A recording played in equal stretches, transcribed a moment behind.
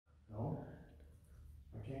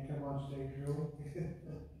come on, stay true.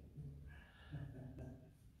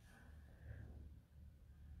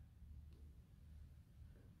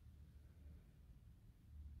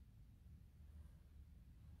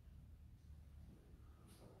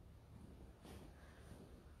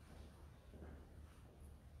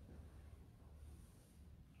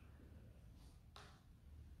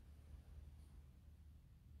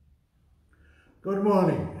 Good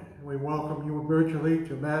morning. We welcome you virtually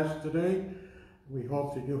to Mass today. We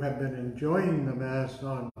hope that you have been enjoying the Mass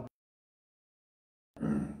on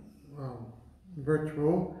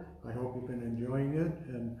virtual. I hope you've been enjoying it,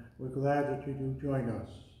 and we're glad that you do join us.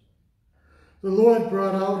 The Lord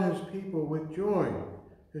brought out his people with joy,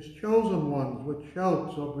 his chosen ones with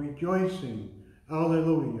shouts of rejoicing.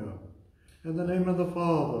 Alleluia. In the name of the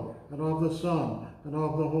Father, and of the Son, and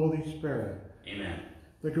of the Holy Spirit. Amen.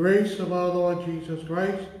 The grace of our Lord Jesus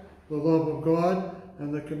Christ, the love of God,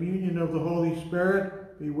 and the communion of the Holy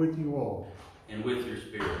Spirit be with you all. And with your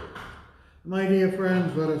spirit. My dear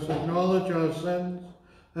friends, let us acknowledge our sins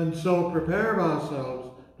and so prepare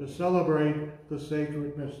ourselves to celebrate the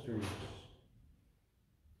sacred mysteries.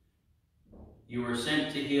 You were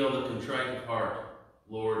sent to heal the contrite of heart.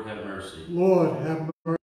 Lord, have mercy. Lord, have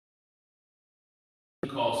mercy.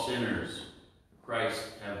 Call sinners. Christ,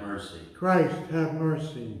 have mercy. Christ, have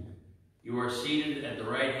mercy. You are seated at the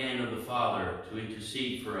right hand of the Father to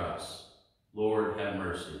intercede for us. Lord, have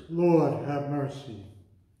mercy. Lord, have mercy.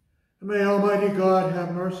 And may Almighty God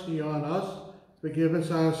have mercy on us, forgive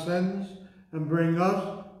us our sins, and bring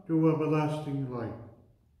us to everlasting life.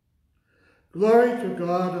 Glory to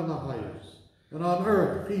God in the highest, and on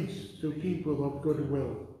earth peace to people of good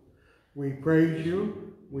will. We praise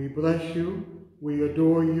you, we bless you, we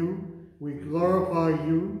adore you, we glorify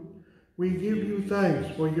you. We give you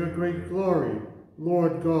thanks for your great glory,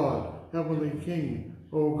 Lord God, Heavenly King,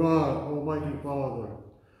 O God, Almighty Father.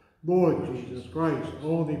 Lord Jesus Christ,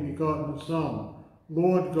 only begotten Son,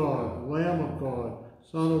 Lord God, Lamb of God,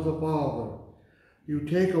 Son of the Father. You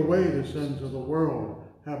take away the sins of the world,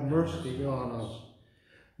 have mercy on us.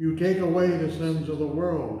 You take away the sins of the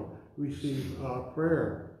world, receive our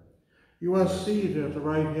prayer. You are seated at the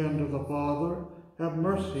right hand of the Father, have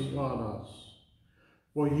mercy on us.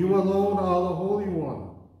 For you alone are the Holy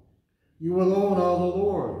One. You alone are the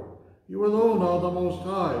Lord. You alone are the Most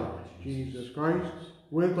High, Jesus Christ,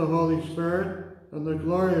 with the Holy Spirit, and the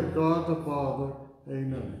glory of God the Father.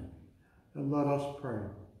 Amen. And let us pray.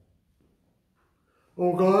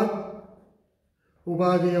 O God, who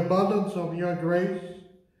by the abundance of your grace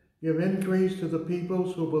give increase to the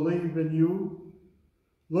peoples who believe in you,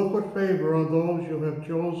 look with favor on those you have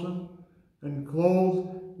chosen and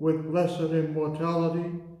clothe with blessed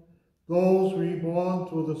immortality those reborn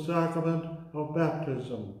through the sacrament of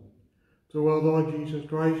baptism. Through our Lord Jesus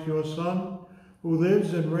Christ, your Son, who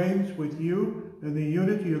lives and reigns with you in the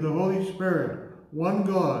unity of the Holy Spirit, one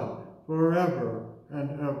God, forever and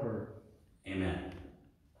ever. Amen.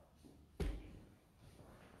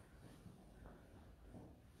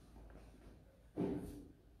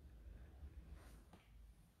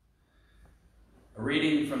 A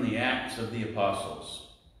reading from the Acts of the Apostles.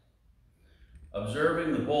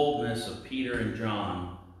 Observing the boldness of Peter and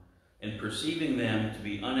John, and perceiving them to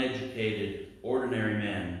be uneducated, ordinary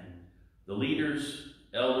men, the leaders,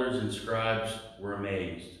 elders, and scribes were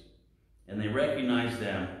amazed, and they recognized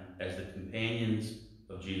them as the companions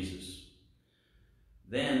of Jesus.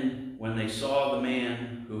 Then, when they saw the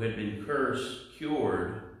man who had been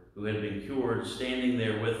cured, standing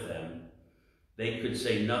there with them, they could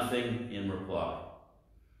say nothing in reply.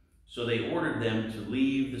 So they ordered them to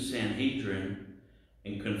leave the Sanhedrin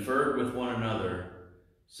and conferred with one another,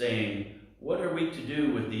 saying, "What are we to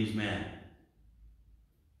do with these men?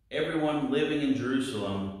 Everyone living in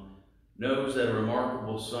Jerusalem knows that a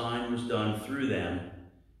remarkable sign was done through them,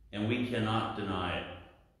 and we cannot deny it.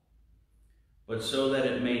 But so that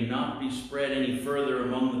it may not be spread any further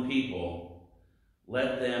among the people,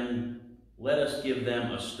 let us give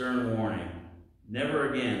them a stern warning,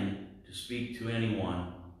 never again to speak to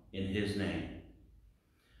anyone in his name."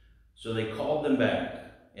 So they called them back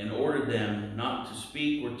and ordered them not to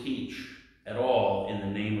speak or teach at all in the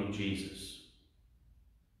name of Jesus.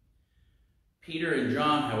 Peter and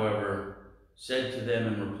John, however, said to them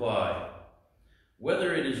in reply,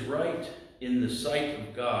 "Whether it is right in the sight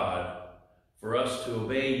of God for us to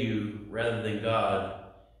obey you rather than God,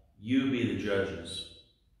 you be the judges.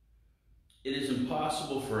 It is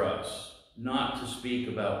impossible for us not to speak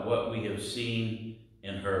about what we have seen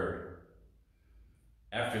and heard."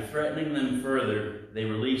 After threatening them further, they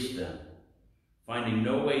released them, finding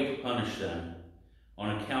no way to punish them,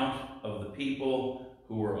 on account of the people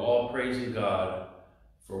who were all praising God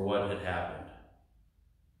for what had happened.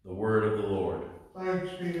 The word of the Lord.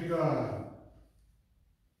 Thanks be to God.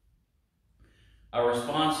 Our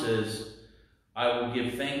response is, I will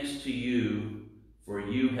give thanks to you, for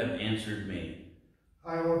you have answered me.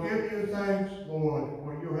 I will give you thanks, Lord,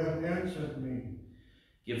 for you have answered me.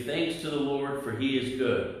 Give thanks to the Lord, for he is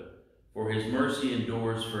good, for his mercy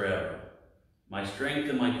endures forever. My strength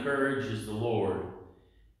and my courage is the Lord,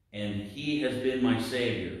 and he has been my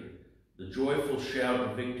Savior, the joyful shout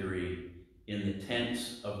of victory in the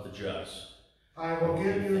tents of the just. I will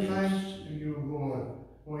give you thanks to you, Lord,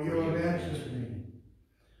 for you have answered me.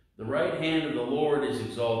 The right hand of the Lord is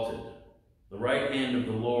exalted. The right hand of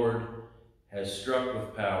the Lord has struck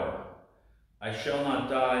with power. I shall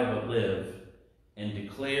not die but live, and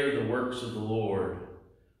declare the works of the Lord.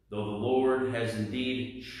 Though the Lord has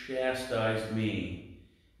indeed chastised me,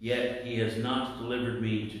 yet he has not delivered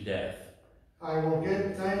me to death. I will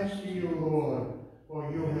give thanks to you, Lord,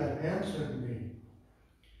 for you have answered me.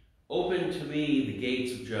 Open to me the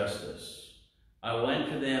gates of justice. I will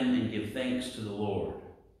enter them and give thanks to the Lord.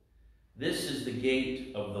 This is the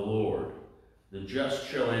gate of the Lord. The just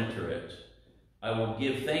shall enter it. I will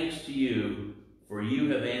give thanks to you, for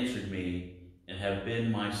you have answered me and have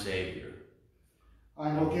been my Savior.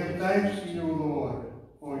 I will give thanks to you, Lord,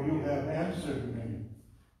 for you have answered me.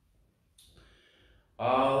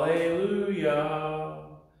 Alleluia,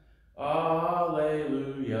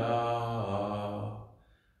 alleluia,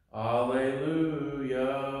 alleluia.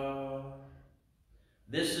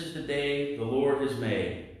 This is the day the Lord has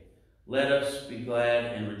made. Let us be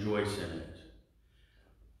glad and rejoice in it.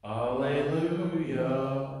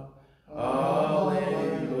 Alleluia,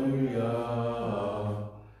 alleluia,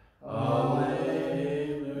 alleluia.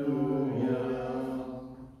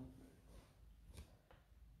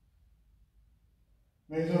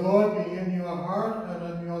 May the Lord be in your heart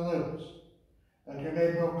and in your lips, that you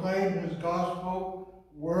may proclaim his gospel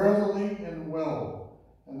worthily and well,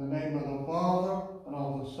 in the name of the Father, and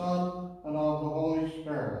of the Son, and of the Holy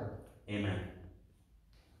Spirit. Amen.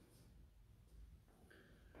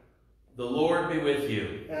 The Lord be with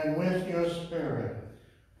you. And with your spirit.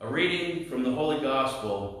 A reading from the Holy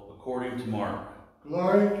Gospel according to Mark.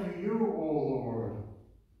 Glory to you, O Lord.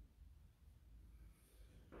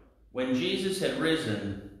 When Jesus had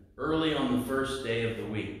risen early on the first day of the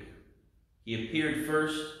week, he appeared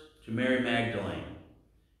first to Mary Magdalene,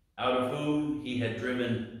 out of whom he had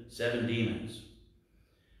driven 7 demons.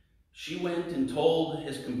 She went and told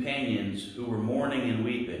his companions who were mourning and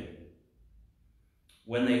weeping.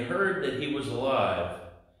 When they heard that he was alive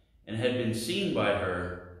and had been seen by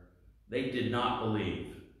her, they did not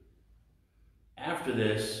believe. After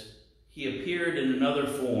this, he appeared in another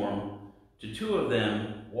form to 2 of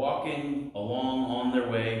them walking along on their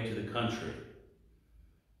way to the country.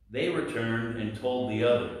 They returned and told the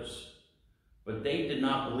others, but they did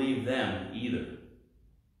not believe them either.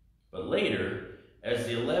 But later, as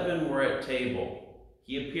the 11 were at table,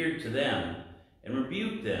 he appeared to them and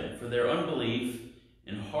rebuked them for their unbelief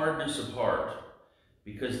and hardness of heart,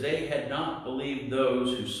 because they had not believed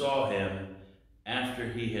those who saw him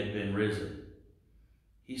after he had been risen.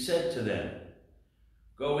 He said to them,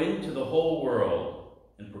 "Go into the whole world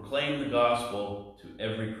and proclaim the gospel to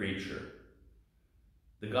every creature."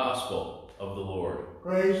 The gospel of the Lord.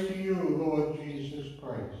 Praise to you, Lord Jesus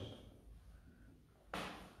Christ.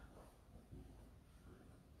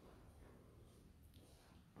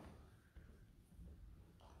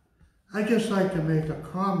 I'd just like to make a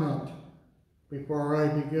comment before I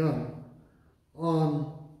begin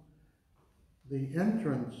on the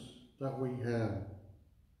entrance that we had.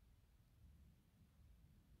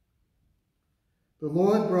 The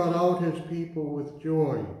Lord brought out his people with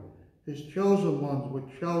joy, his chosen ones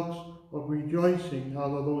with shouts of rejoicing,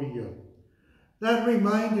 hallelujah. That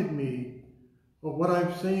reminded me of what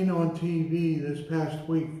I've seen on TV this past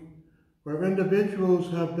week, where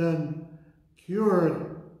individuals have been cured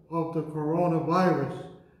of the coronavirus,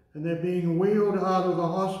 and they're being wheeled out of the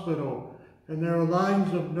hospital, and there are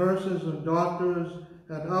lines of nurses and doctors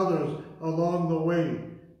and others along the way,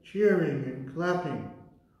 cheering and clapping.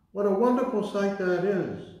 What a wonderful sight that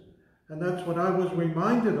is. And that's what I was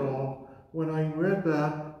reminded of when I read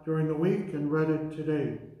that during the week and read it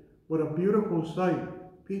today. What a beautiful sight.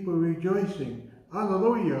 People rejoicing.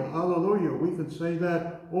 Hallelujah, hallelujah. We can say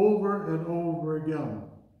that over and over again.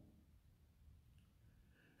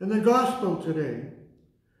 In the gospel today,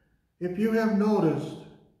 if you have noticed,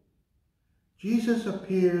 Jesus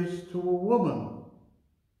appears to a woman.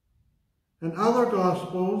 In other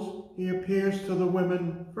gospels, he appears to the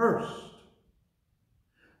women first.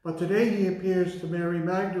 But today he appears to Mary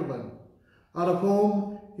Magdalene, out of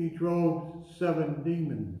whom he drove 7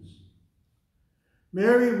 demons.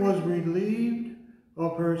 Mary was relieved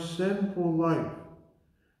of her sinful life,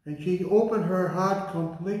 and she opened her heart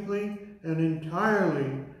completely and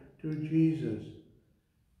entirely to Jesus.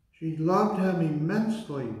 She loved him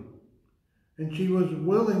immensely, and she was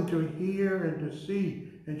willing to hear and to see,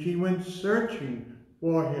 and she went searching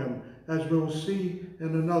for him, as we'll see in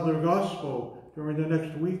another gospel during the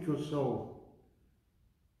next week or so.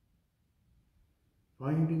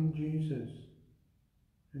 Finding Jesus,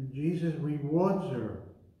 and Jesus rewards her.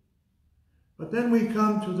 But then we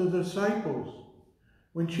come to the disciples.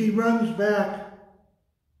 When she runs back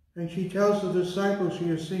and she tells the disciples she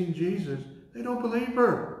has seen Jesus, they don't believe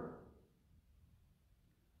her.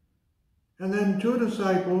 And then 2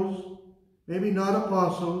 disciples, maybe not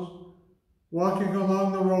apostles, walking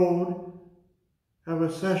along the road, have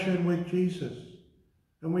a session with Jesus.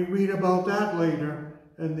 And we read about that later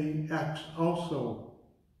in the Acts also.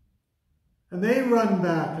 And they run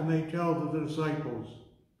back and they tell the disciples.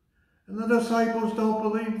 And the disciples don't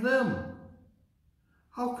believe them.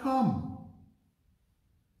 How come?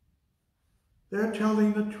 They're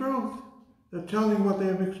telling the truth. They're telling what they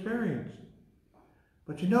have experienced.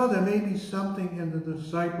 But you know, there may be something in the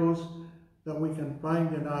disciples that we can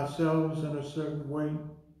find in ourselves in a certain way.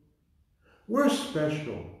 We're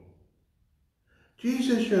special.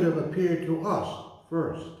 Jesus should have appeared to us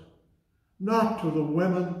first, not to the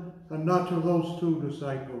women and not to those 2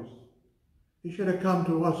 disciples. He should have come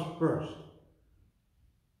to us first.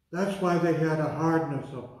 That's why they had a hardness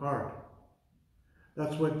of heart.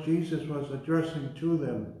 That's what Jesus was addressing to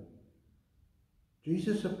them.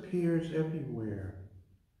 Jesus appears everywhere.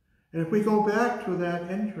 And if we go back to that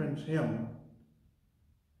entrance hymn,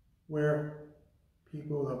 where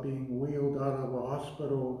people are being wheeled out of a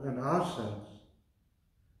hospital in our sense,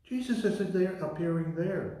 Jesus is there, appearing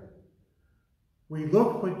there. We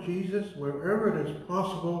look for Jesus wherever it is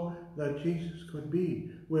possible that Jesus could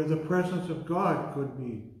be, where the presence of God could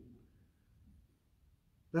be.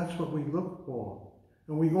 That's what we look for.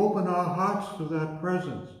 And we open our hearts to that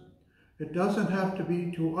presence. It doesn't have to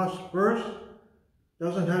be to us first. It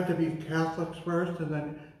doesn't have to be Catholics first and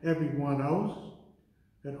then everyone else.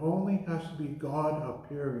 It only has to be God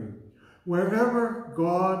appearing. Wherever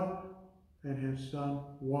God and his Son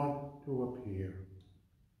want to appear.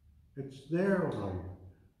 It's their life.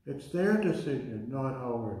 It's their decision, not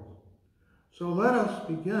ours. So let us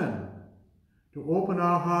begin to open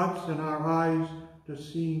our hearts and our eyes to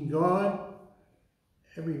seeing God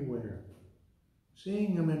everywhere.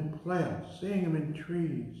 Seeing him in plants, seeing him in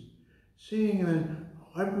trees, seeing him in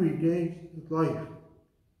everyday life.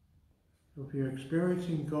 If you're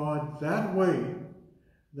experiencing God that way,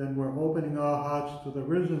 then we're opening our hearts to the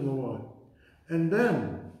risen Lord. And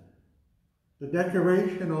then the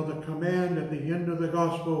declaration or the command at the end of the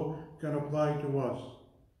gospel can apply to us.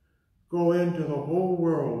 Go into the whole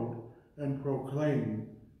world and proclaim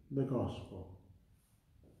the gospel.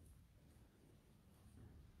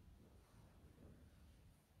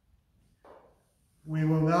 We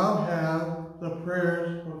will now have the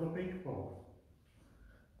prayers for the faithful.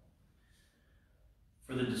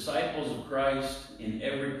 For the disciples of Christ in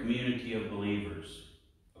every community of believers,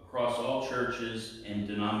 across all churches and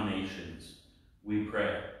denominations, we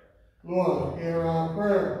pray. Lord, hear our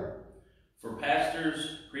prayer. For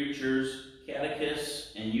pastors, preachers,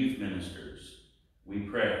 catechists, and youth ministers, we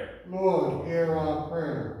pray. Lord, hear our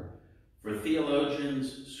prayer. For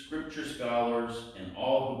theologians, scripture scholars, and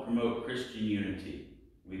all who promote Christian unity,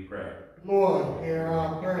 we pray. Lord, hear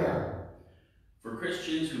our prayer. For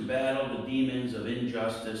Christians who battle the demons of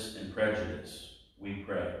injustice and prejudice, we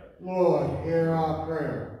pray. Lord, hear our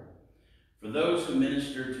prayer. For those who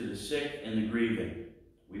minister to the sick and the grieving,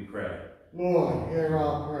 we pray. Lord, hear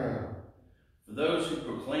our prayer. For those who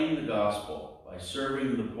proclaim the gospel by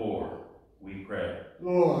serving the poor, we pray.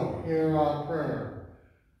 Lord, hear our prayer.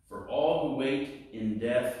 For all who wait in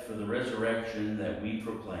death for the resurrection that we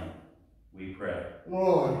proclaim, we pray.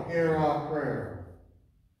 Lord, hear our prayer.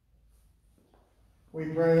 We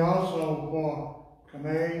pray also for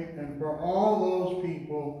Kamei and for all those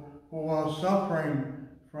people who are suffering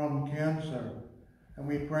from cancer. And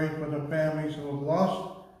we pray for the families who have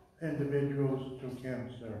lost individuals to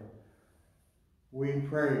cancer. We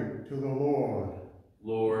pray to the Lord.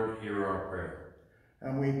 Lord, hear our prayer.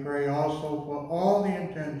 And we pray also for all the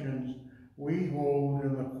intentions we hold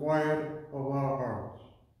in the quiet of our hearts.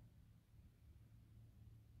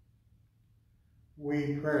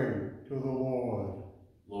 We pray to the Lord.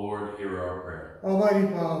 Lord, hear our prayer. Almighty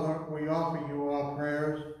Father, we offer you our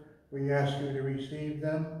prayers. We ask you to receive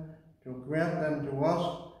them, to grant them to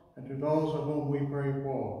us and to those of whom we pray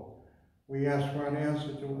for. We ask for an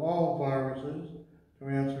answer to all viruses, to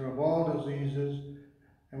answer of all diseases,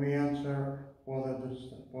 and we answer for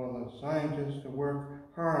the scientists to work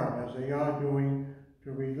hard as they are doing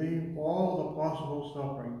to relieve all the possible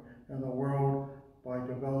suffering in the world by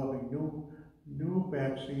developing new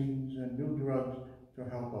vaccines and new drugs to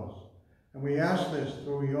help us. And we ask this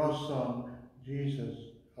through your Son, Jesus,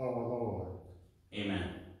 our Lord. Amen.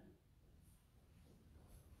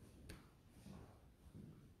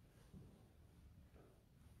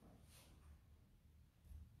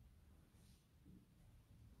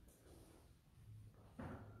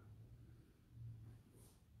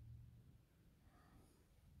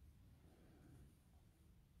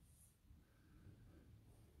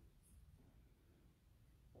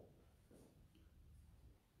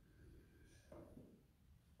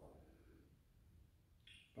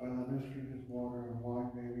 By the mystery of water and wine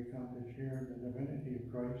may we come to share the divinity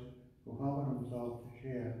of Christ, who humbled himself to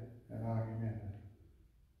share in our humanity.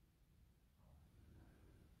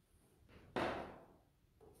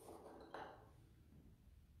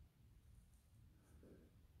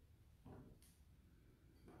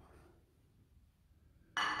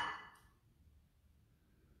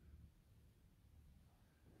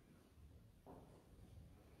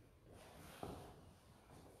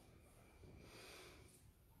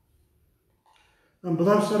 And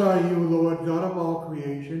blessed are you, Lord God of all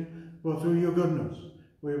creation, for through your goodness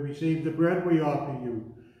we have received the bread we offer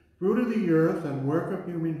you. Fruit of the earth and work of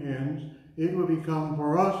human hands, it will become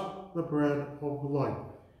for us the bread of life.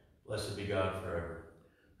 Blessed be God forever.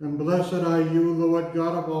 And blessed are you, Lord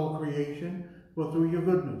God of all creation, for through your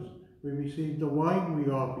goodness we receive the wine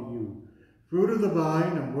we offer you. Fruit of the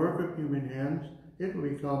vine and work of human hands, it will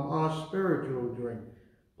become our spiritual drink.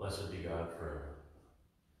 Blessed be God forever.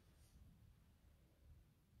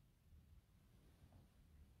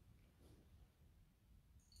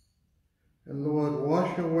 And Lord,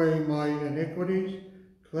 wash away my iniquities,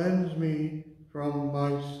 cleanse me from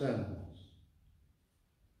my sins.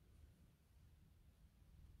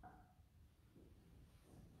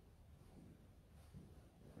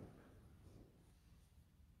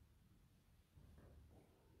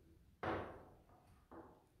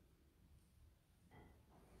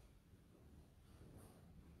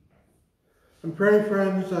 And pray,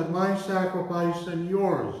 friends, that my sacrifice and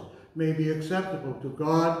yours may be acceptable to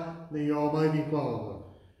God, the Almighty Father.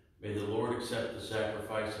 May the Lord accept the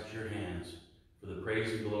sacrifice at your hands for the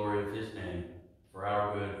praise and glory of his name, for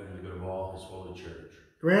our good and the good of all his holy church.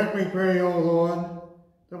 Grant, we pray, O Lord,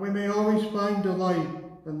 that we may always find delight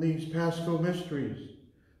in these paschal mysteries,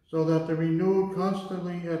 so that the renewed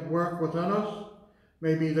constantly at work within us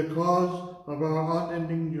may be the cause of our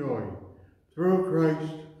unending joy. Through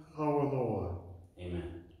Christ our Lord.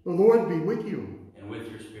 Amen. The Lord be with you. And with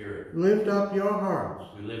your spirit. Lift up your hearts.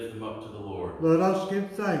 We lift them up to the Lord. Let us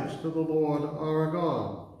give thanks to the Lord our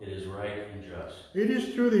God. It is right and just. It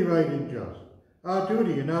is truly right and just, our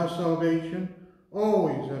duty and our salvation,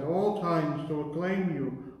 always at all times to acclaim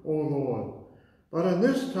you, O Lord, but in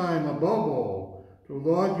this time above all, to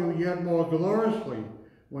laud you yet more gloriously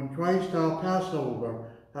when Christ our Passover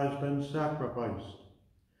has been sacrificed.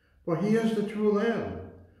 For he is the true Lamb,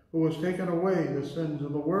 who has taken away the sins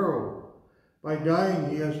of the world. By dying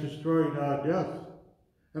he has destroyed our death,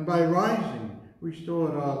 and by rising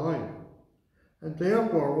restored our life. And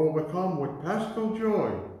therefore, overcome with paschal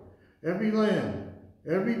joy, every land,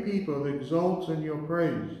 every people exults in your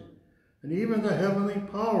praise, and even the heavenly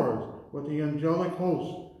powers with the angelic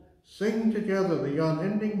host sing together the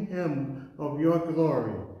unending hymn of your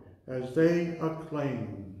glory as they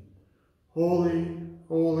acclaim. Holy,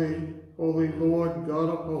 holy, holy Lord God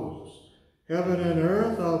of hosts, heaven and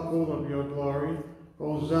earth are full of your glory.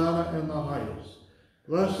 Hosanna in the highest.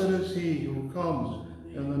 Blessed is he who comes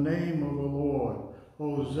in the name of the Lord.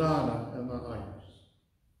 Hosanna in the highest.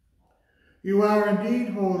 You are indeed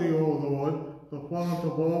holy, O Lord, the fount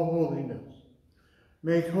of all holiness.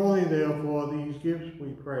 Make holy, therefore, these gifts, we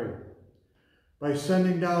pray, by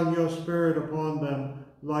sending down your Spirit upon them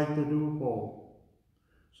like the dewfall,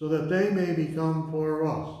 so that they may become for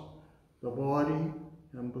us the body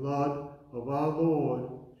and blood of our Lord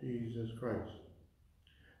Jesus Christ.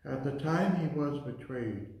 At the time he was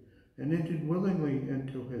betrayed and entered willingly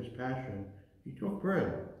into his passion, he took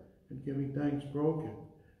bread, and giving thanks broke it,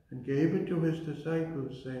 and gave it to his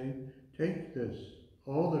disciples, saying, Take this,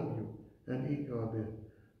 all of you, and eat of it,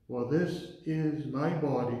 for this is my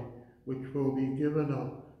body, which will be given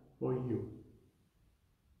up for you.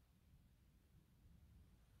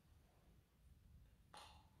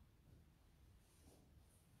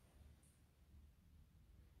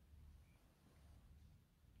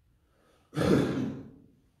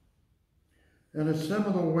 In a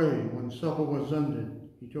similar way, when supper was ended,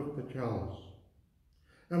 he took the chalice.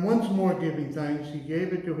 And once more giving thanks, he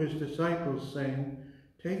gave it to his disciples, saying,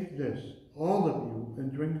 "Take this, all of you,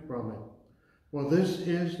 and drink from it. For this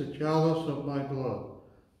is the chalice of my blood,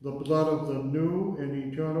 the blood of the new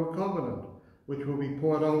and eternal covenant, which will be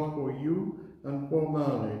poured out for you and for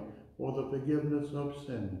many for the forgiveness of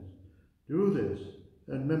sins. Do this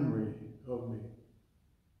in memory of me."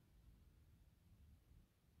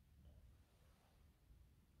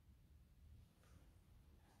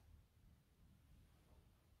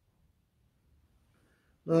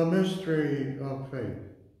 The mystery of faith.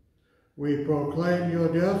 We proclaim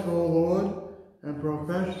your death, O Lord, and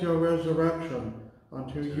profess your resurrection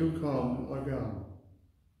until you come again.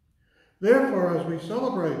 Therefore, as we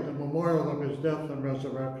celebrate the memorial of his death and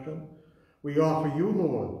resurrection, we offer you,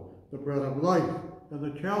 Lord, the bread of life and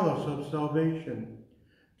the chalice of salvation,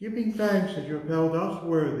 giving thanks that you have held us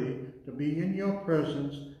worthy to be in your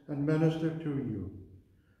presence and minister to you.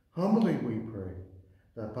 Humbly we pray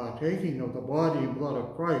that partaking of the body and blood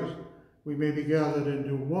of Christ, we may be gathered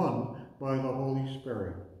into one by the Holy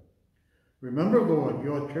Spirit. Remember, Lord,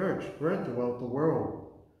 your church spread throughout the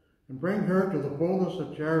world, and bring her to the fullness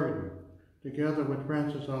of charity, together with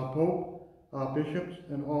Francis our Pope, our bishops,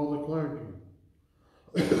 and all the clergy.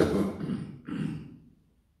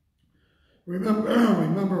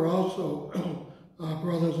 Remember also our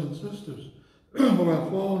brothers and sisters who have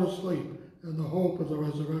fallen asleep in the hope of the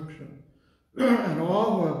resurrection, and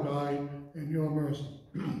all who have died in your mercy.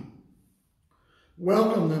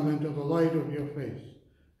 Welcome them into the light of your face.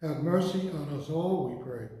 Have mercy on us all, we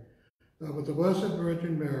pray, that with the Blessed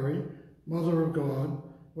Virgin Mary, Mother of God,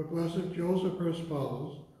 with Blessed Joseph, her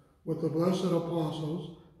spouse, with the blessed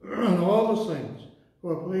apostles, and all the saints who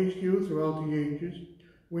have pleased you throughout the ages,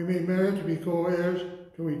 we may merit to be co-heirs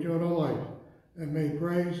to eternal life, and may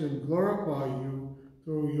praise and glorify you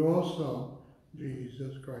through your Son,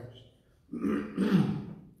 Jesus Christ.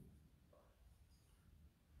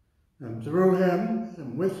 And through him,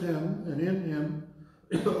 and with him, and in him,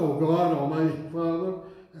 O God, Almighty Father,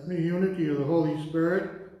 and the unity of the Holy Spirit,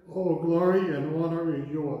 all glory and honor is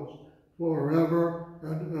yours, forever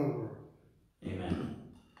and ever. Amen.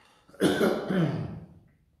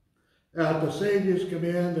 At the Savior's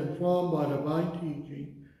command, informed by divine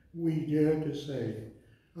teaching, we dare to say,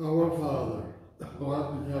 Our Father, who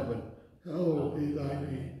art in heaven, hallowed be thy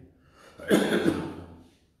name.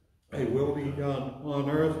 Thy will be done on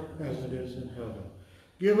earth as it is in heaven.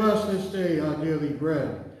 Give us this day our daily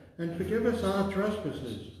bread, and forgive us our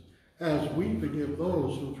trespasses, as we forgive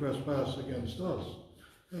those who trespass against us.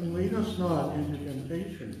 And lead us not into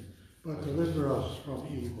temptation, but deliver us from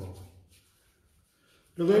evil.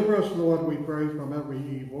 Deliver us, Lord, we pray, from every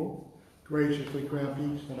evil. Graciously grant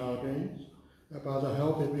peace in our days, that by the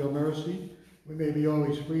help of your mercy we may be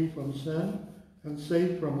always free from sin and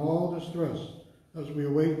safe from all distress, as we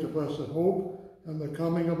await the blessed hope and the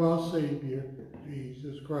coming of our Savior,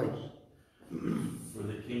 Jesus Christ. For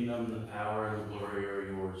the kingdom, the power, and the glory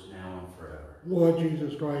are yours now and forever. Lord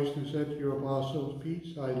Jesus Christ, who said to your apostles,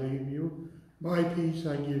 "Peace I leave you, my peace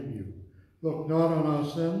I give you," look not on our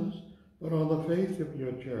sins, but on the faith of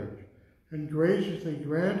your church, and graciously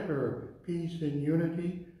grant her peace and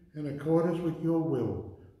unity in accordance with your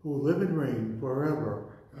will, who live and reign forever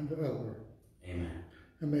and ever. Amen.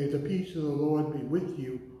 And may the peace of the Lord be with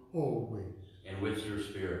you always. And with your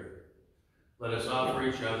spirit. Let us offer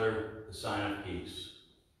each other the sign of peace.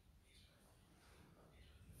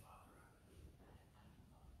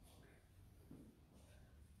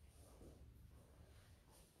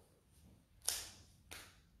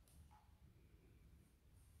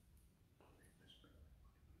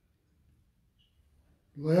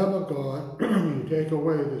 Lamb of God, you take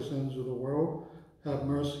away the sins of the world, have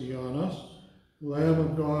mercy on us. Lamb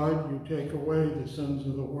of God, you take away the sins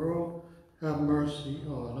of the world, have mercy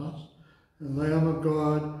on us. And Lamb of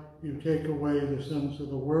God, you take away the sins of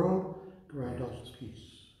the world, grant us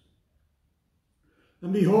peace.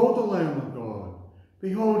 And behold the Lamb of God.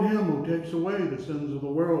 Behold him who takes away the sins of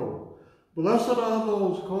the world. Blessed are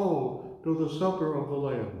those called to the supper of the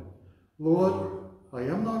Lamb. Lord, I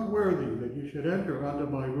am not worthy that you should enter under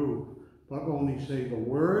my roof, but only say the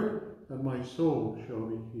word, and my soul shall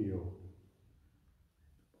be healed.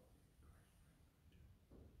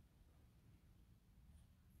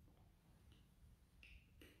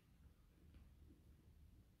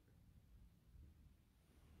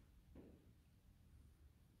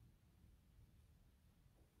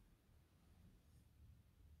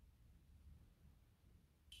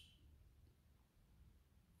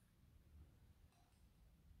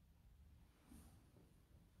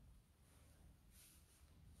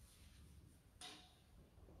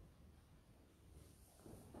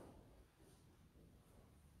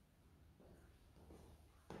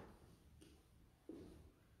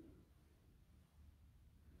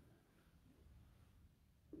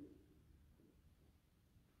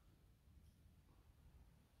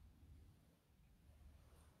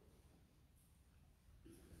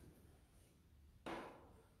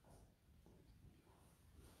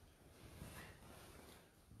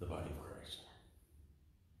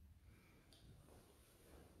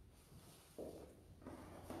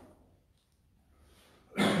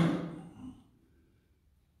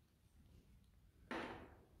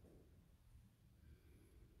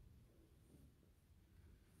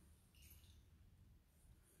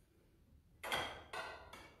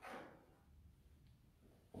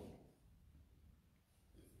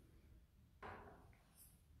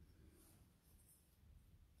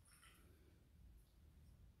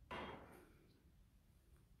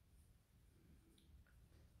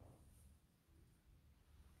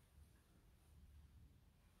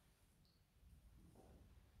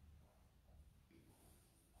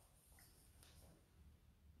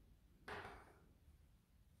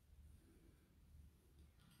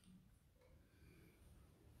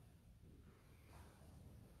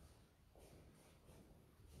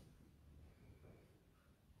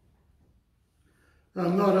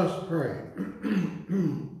 And let us pray.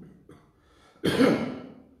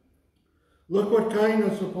 Look what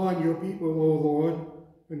kindness upon your people, O Lord,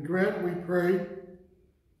 and grant, we pray,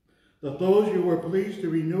 that those you were pleased to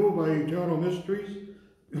renew by eternal mysteries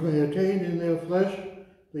may attain in their flesh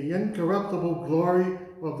the incorruptible glory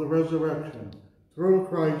of the resurrection, through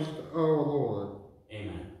Christ our Lord.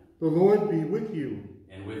 Amen. The Lord be with you.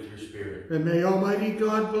 And with your spirit. And may Almighty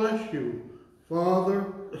God bless you,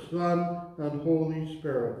 Father, Son, and Holy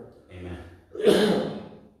Spirit. Amen.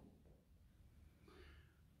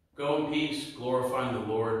 Go in peace, glorifying the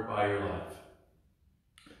Lord by your life.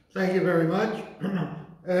 Thank you very much.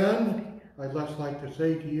 And I'd just like to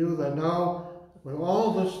say to you that now, with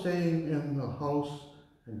all the staying in the house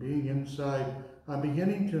and being inside, I'm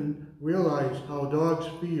beginning to realize how dogs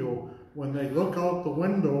feel when they look out the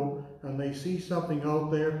window and they see something out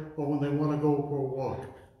there, or when they want to go for a walk.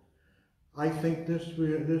 I think this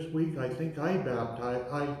week, I think I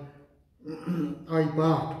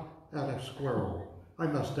barked at a squirrel. I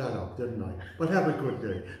messed that up, didn't I? But have a good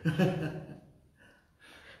day.